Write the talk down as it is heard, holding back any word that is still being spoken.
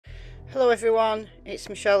Hello everyone, it's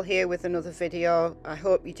Michelle here with another video. I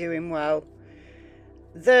hope you're doing well.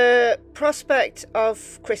 The prospect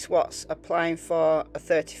of Chris Watts applying for a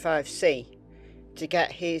 35C to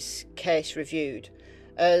get his case reviewed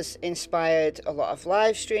has inspired a lot of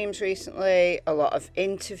live streams recently, a lot of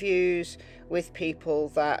interviews with people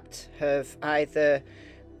that have either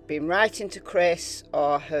been writing to Chris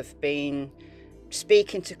or have been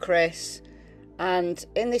speaking to Chris. And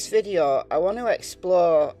in this video, I want to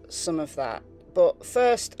explore some of that. But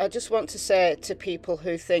first, I just want to say to people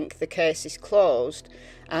who think the case is closed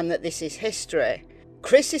and that this is history,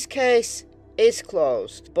 Chris's case is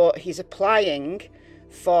closed, but he's applying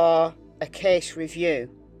for a case review.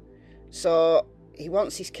 So he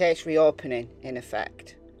wants his case reopening, in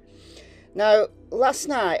effect. Now, last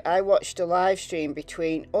night I watched a live stream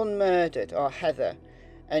between Unmurdered, or Heather,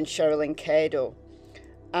 and Cheryln Cadle.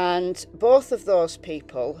 And both of those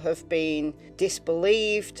people have been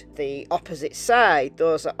disbelieved. The opposite side,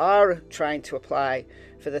 those that are trying to apply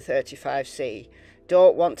for the 35C,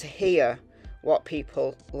 don't want to hear what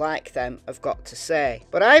people like them have got to say.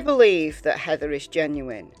 But I believe that Heather is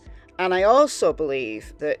genuine. And I also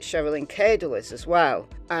believe that Cheryln Cadle is as well.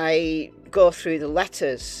 I go through the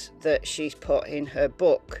letters that she's put in her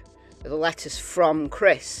book, the letters from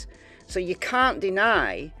Chris. So you can't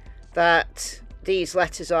deny that these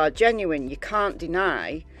letters are genuine. You can't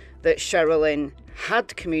deny that Cheryln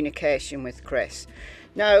had communication with Chris.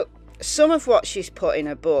 Now, some of what she's put in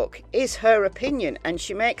her book is her opinion, and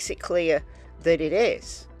she makes it clear that it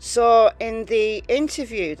is. So in the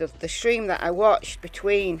interview, the stream that I watched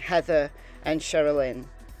between Heather and Cheryln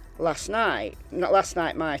last night, not last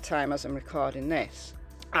night my time as I'm recording this,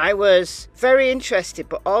 I was very interested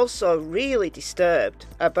but also really disturbed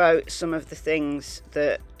about some of the things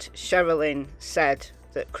that Cheryln said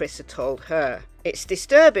that Chris had told her. It's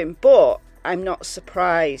disturbing, but I'm not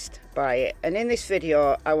surprised by it, and in this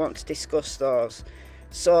video I want to discuss those.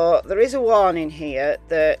 So there is a warning here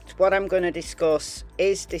that what I'm going to discuss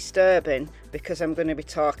is disturbing because I'm going to be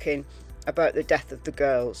talking about the death of the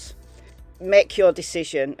girls. Make your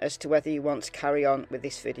decision as to whether you want to carry on with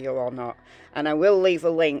this video or not, and I will leave a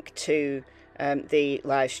link to the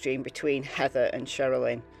live stream between Heather and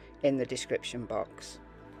Cheryln in the description box.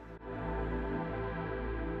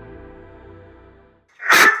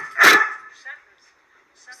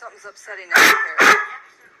 Something's upsetting us here.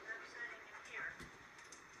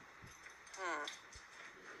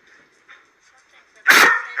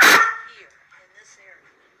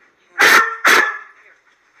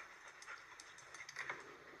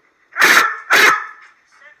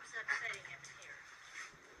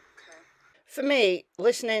 For me,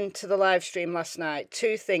 listening to the live stream last night,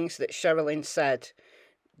 two things that Cheryln said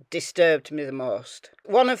disturbed me the most.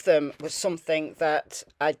 One of them was something that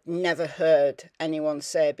I'd never heard anyone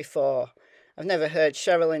say before. I've never heard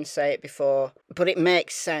Cheryln say it before, but it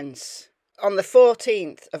makes sense. On the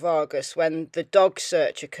 14th of August, when the dog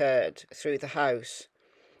search occurred through the house,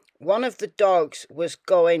 one of the dogs was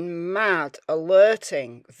going mad,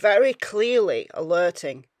 alerting, very clearly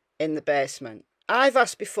alerting in the basement. I've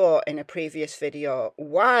asked before in a previous video,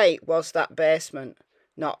 why was that basement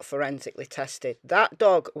not forensically tested? That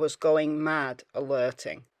dog was going mad,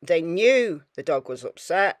 alerting. They knew the dog was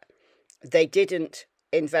upset. They didn't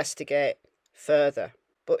investigate further.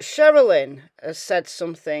 But Cheryln has said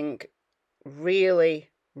something really,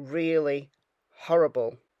 really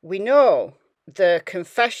horrible. We know the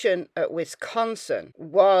confession at Wisconsin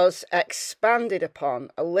was expanded upon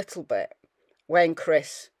a little bit when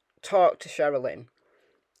Chris talked to Cheryln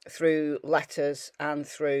through letters and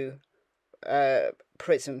through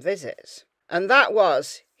prison visits. And that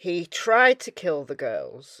was, he tried to kill the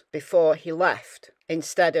girls before he left,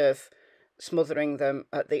 instead of smothering them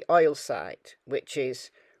at the oil site, which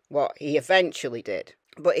is what he eventually did.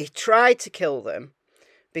 But he tried to kill them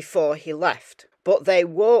before he left. But they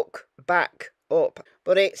woke back up.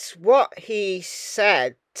 But it's what he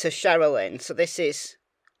said to Cheryln. So this is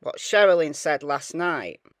what Cheryln said last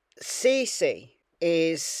night. CeCe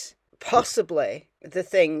is possibly the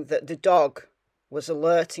thing that the dog was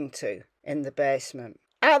alerting to in the basement.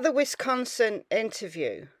 At the Wisconsin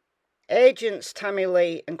interview, agents Tammy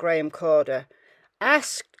Lee and Graham Corder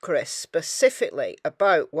asked Chris specifically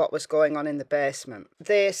about what was going on in the basement.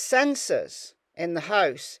 The sensors in the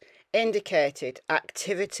house indicated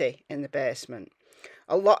activity in the basement.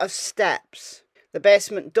 A lot of steps. The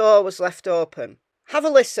basement door was left open. Have a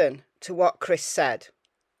listen to what Chris said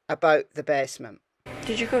about the basement.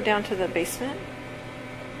 Did you go down to the basement?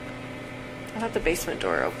 I thought the basement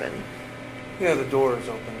door open. Yeah, the door is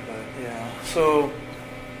open, but yeah. So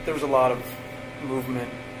there was a lot of movement,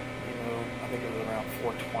 you know, think it was around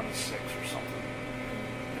 4:26 or something.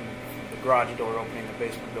 And the garage door opening, the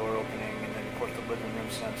basement door opening, and then of course the living room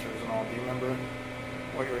sensors and all. Do you remember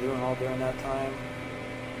what you were doing all during that time?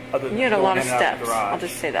 Other than You had a lot of going in and out the steps. garage. I'll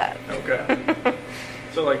just say that. Okay.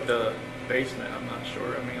 So like the basement, I'm not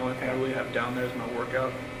sure. I mean, the only thing I really have down there is my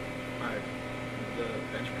workout, the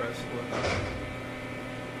bench press and whatnot.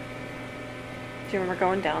 Do you remember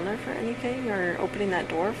going down there for anything or opening that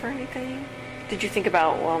door for anything? Did you think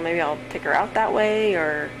about, well, maybe I'll take her out that way,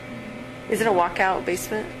 or is it a walkout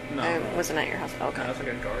basement? No. I wasn't at your house. Okay. No, it's like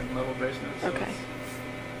a garden level basement. So Okay.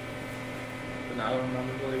 But no, I don't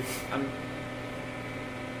remember really.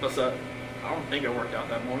 What's that? I don't think I worked out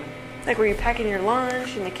that morning. Like, were you packing your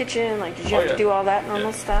lunch in the kitchen? Like, did you Oh, have to yeah. do all that normal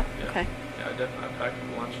Yeah. stuff? Yeah. Okay. Yeah, I definitely packed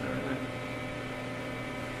lunch and everything.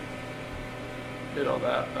 Did all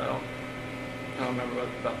that. But I don't remember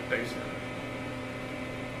about the basement.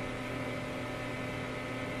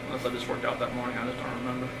 Unless I just worked out that morning, I just don't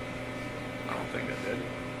remember. I don't think I did.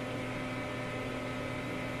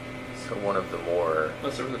 So one of the more...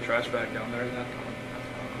 Unless there was a trash bag down there, that's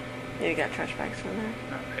Yeah, you got trash bags from there?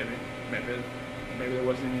 maybe there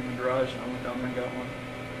wasn't any in the garage, and I went down there and got one.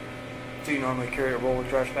 Do you normally carry a roll of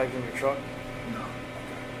trash bags in your truck? No.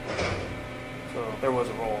 So there was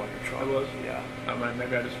a roll in your truck. There was? Yeah.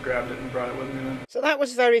 Maybe I just grabbed it and brought it with me then. So that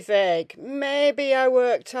was very vague. Maybe I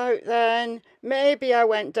worked out then. Maybe I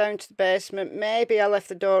went down to the basement. Maybe I left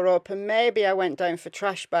the door open. Maybe I went down for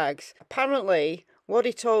trash bags. Apparently, what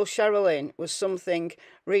he told Cheryln was something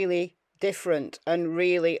really different and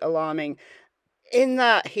really alarming. In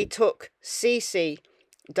that he took CeCe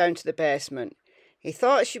down to the basement. He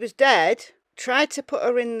thought she was dead, tried to put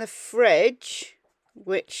her in the fridge,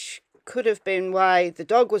 which could have been why the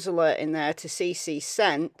dog was alerting there to CeCe's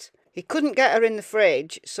scent. He couldn't get her in the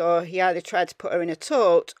fridge, so he either tried to put her in a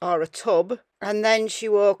tote or a tub, and then she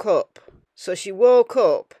woke up. So she woke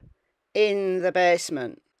up in the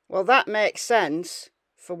basement. Well, that makes sense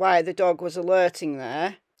for why the dog was alerting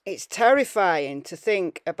there. It's terrifying to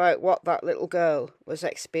think about what that little girl was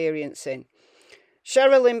experiencing.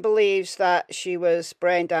 Cheryln believes that she was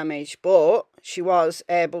brain damaged, but she was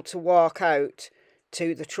able to walk out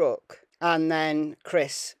to the truck, and then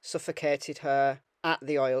Chris suffocated her at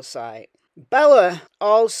the oil site. Bella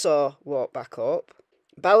also woke back up.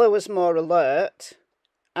 Bella was more alert,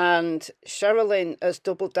 and Cheryln has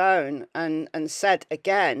doubled down and said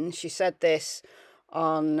again, she said this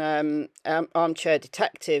on Armchair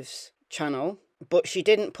Detective's channel, but she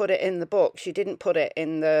didn't put it in the book. She didn't put it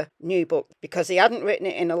in the new book because he hadn't written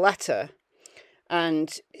it in a letter,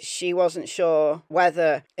 and she wasn't sure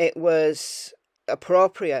whether it was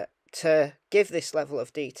appropriate to give this level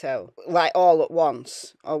of detail, like all at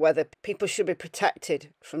once, or whether people should be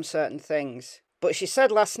protected from certain things. But she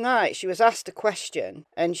said last night, she was asked a question,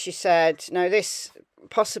 and she said, now this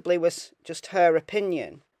possibly was just her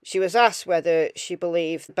opinion. She was asked whether she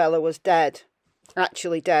believed Bella was dead,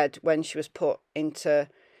 actually dead, when she was put into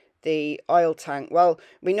the oil tank. Well,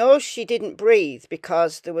 we know she didn't breathe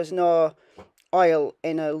because there was no oil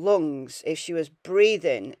in her lungs. If she was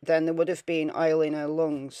breathing, then there would have been oil in her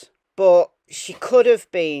lungs. But she could have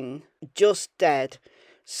been just dead.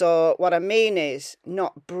 So what I mean is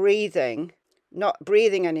not breathing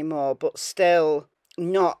anymore, but still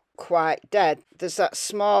not quite dead. There's that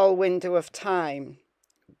small window of time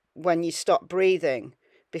when you stop breathing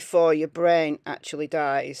before your brain actually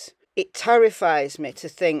dies. It terrifies me to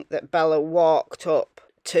think that Bella walked up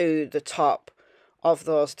to the top of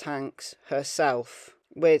those tanks herself,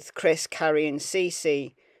 with Chris carrying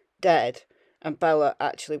CeCe dead and Bella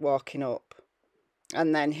actually walking up,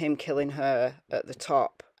 and then him killing her at the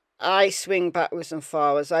top. I swing backwards and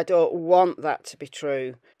forwards. I don't want that to be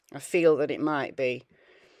true. I feel that it might be.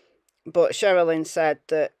 But Cheryln said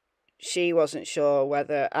that she wasn't sure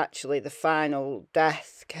whether actually the final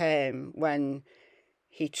death came when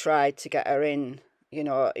he tried to get her in. You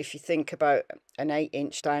know, if you think about an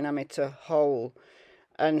 8-inch diameter hole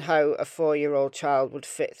and how a 4-year-old child would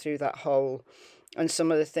fit through that hole, and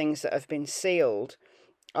some of the things that have been sealed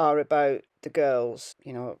are about the girls,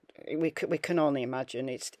 you know, we can only imagine.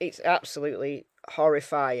 It's absolutely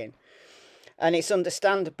horrifying. And it's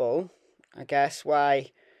understandable, I guess,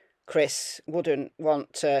 why Chris wouldn't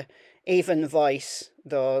want to even voice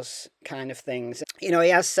those kind of things. You know, he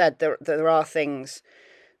has said there are things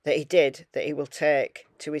that he did that he will take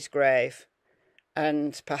to his grave.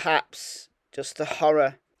 And perhaps just the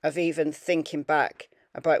horror of even thinking back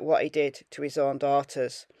about what he did to his own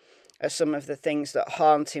daughters are some of the things that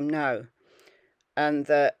haunt him now, and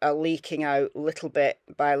that are leaking out little bit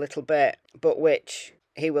by little bit, but which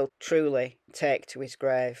he will truly take to his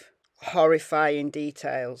grave. horrifying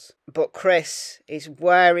details. But Chris is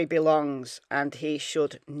where he belongs, and he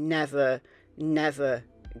should never, never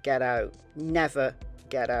get out. Never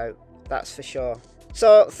get out. That's for sure.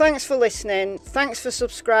 So thanks for listening. Thanks for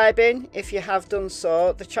subscribing if you have done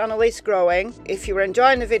so. The channel is growing. If you're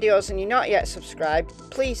enjoying the videos and you're not yet subscribed,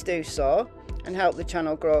 please do so and help the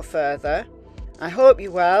channel grow further. I hope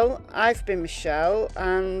you're well. I've been Michelle,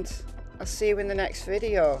 and I'll see you in the next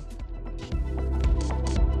video.